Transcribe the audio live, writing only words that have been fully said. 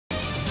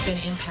been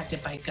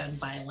impacted by gun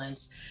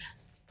violence.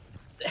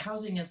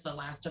 Housing is the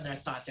last on their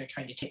thought. They're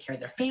trying to take care of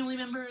their family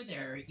member.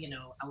 They're,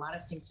 a lot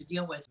of things to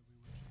deal with.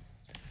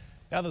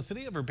 Now, the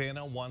city of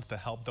Urbana wants to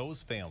help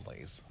those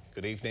families.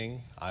 Good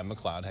evening. I'm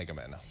McLeod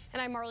Hageman.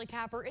 And I'm Marley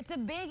Capper. It's a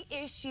big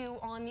issue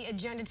on the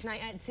agenda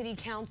tonight at City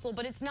Council,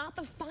 but it's not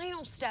the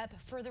final step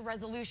for the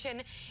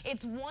resolution.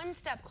 It's one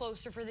step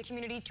closer for the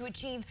community to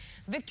achieve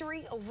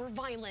victory over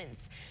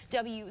violence.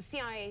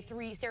 WCIA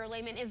 3 Sarah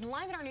Lehman is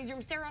live in our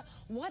newsroom. Sarah,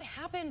 what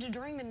happened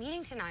during the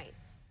meeting tonight?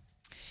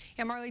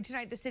 Yeah, Marley,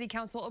 tonight the City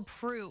Council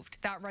approved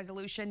that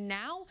resolution.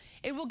 Now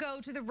it will go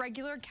to the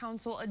regular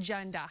council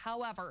agenda.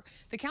 However,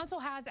 the council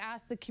has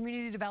asked the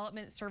Community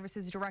Development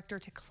Services Director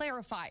to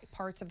clarify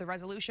parts of the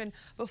resolution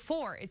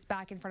before it's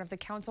back in front of the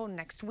council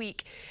next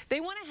week. They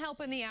want to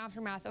help in the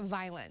aftermath of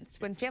violence,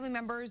 when family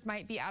members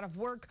might be out of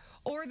work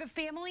or the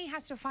family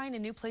has to find a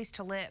new place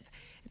to live.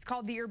 It's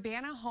called the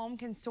Urbana Home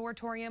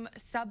Consortium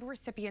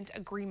Subrecipient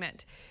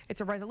Agreement.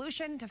 It's a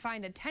resolution to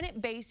find a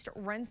tenant-based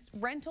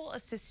rental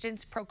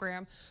assistance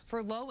program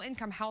for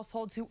low-income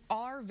households who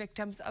are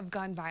victims of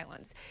gun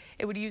violence.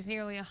 It would use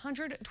nearly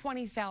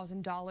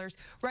 $120,000.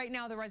 Right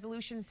now, the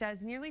resolution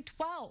says nearly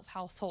 12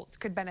 households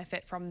could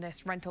benefit from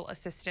this rental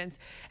assistance,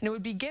 and it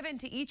would be given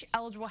to each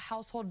eligible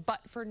household,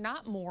 but for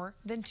not more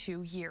than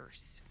 2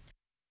 years.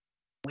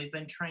 We've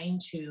been trying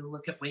to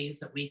look at ways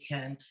that we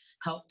can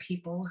help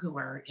people who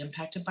are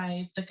impacted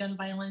by the gun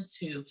violence,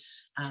 who,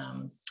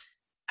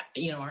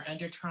 are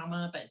under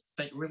trauma,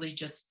 but really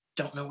just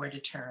don't know where to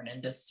turn.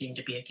 And this seemed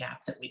to be a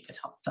gap that we could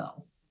help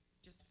fill.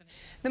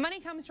 The money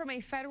comes from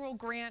a federal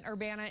grant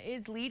Urbana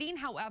is leading.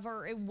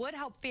 However, it would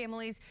help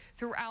families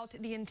throughout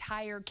the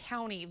entire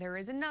county. There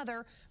is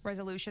another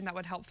resolution that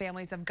would help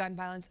families of gun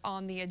violence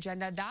on the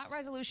agenda. That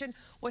resolution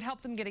would help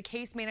them get a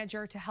case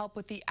manager to help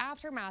with the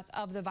aftermath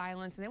of the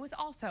violence, and it was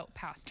also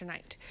passed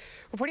tonight.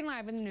 Reporting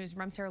live in the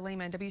newsroom, I'm Sarah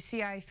Lehman,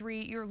 WCIA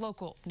 3, your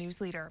local news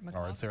leader.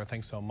 All right, Sarah,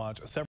 thanks so much.